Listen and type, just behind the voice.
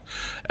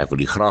Ek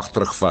wil die graag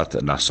terugvat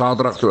na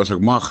Saterdag toe as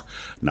ek mag,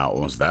 na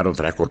ons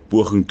wêreldrekord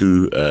poging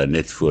toe,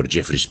 net voor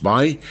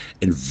Jeffreysbaai,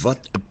 en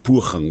wat 'n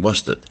poging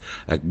was dit.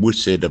 Ek moet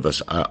sê, dit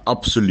was 'n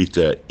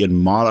absolute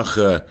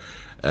eenmalige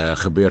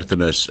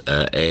gebeurtenis,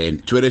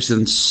 en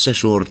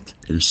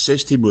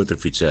 2616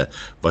 motorfietse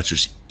wat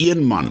soos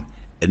een man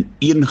in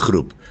een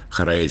groep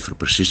gery het vir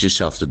presies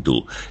dieselfde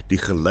doel. Die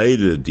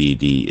geluide,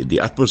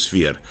 die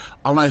atmosfeer,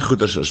 al die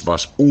goeders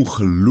was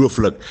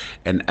ongelooflik,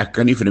 en ek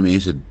kan nie vir die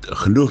mense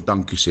genoeg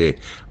dankie sê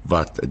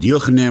wat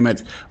deelgeneem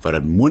het, wat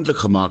dit moontlik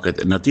gemaak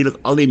het, en natuurlik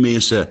al die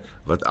mense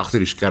wat agter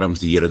die skerms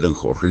die hele ding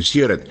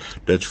georganiseer het.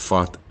 Dit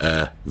vat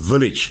 'n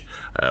village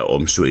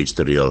om so iets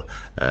te reël.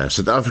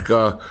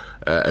 Suid-Afrika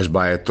is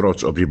baie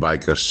trots op die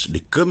bikers,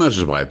 die kinders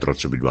is baie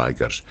trots op die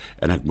bikers,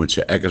 en ek moet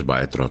sê, ek is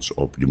baie trots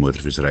op die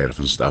motorfietsryers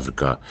van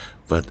Suid-Afrika,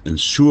 wat in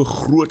so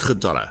groot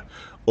getalle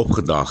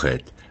opgedaag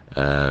het,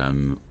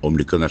 om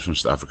die kinders van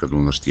Suid-Afrika te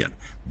ondersteun.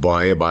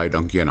 Baie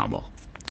dankie aan almal.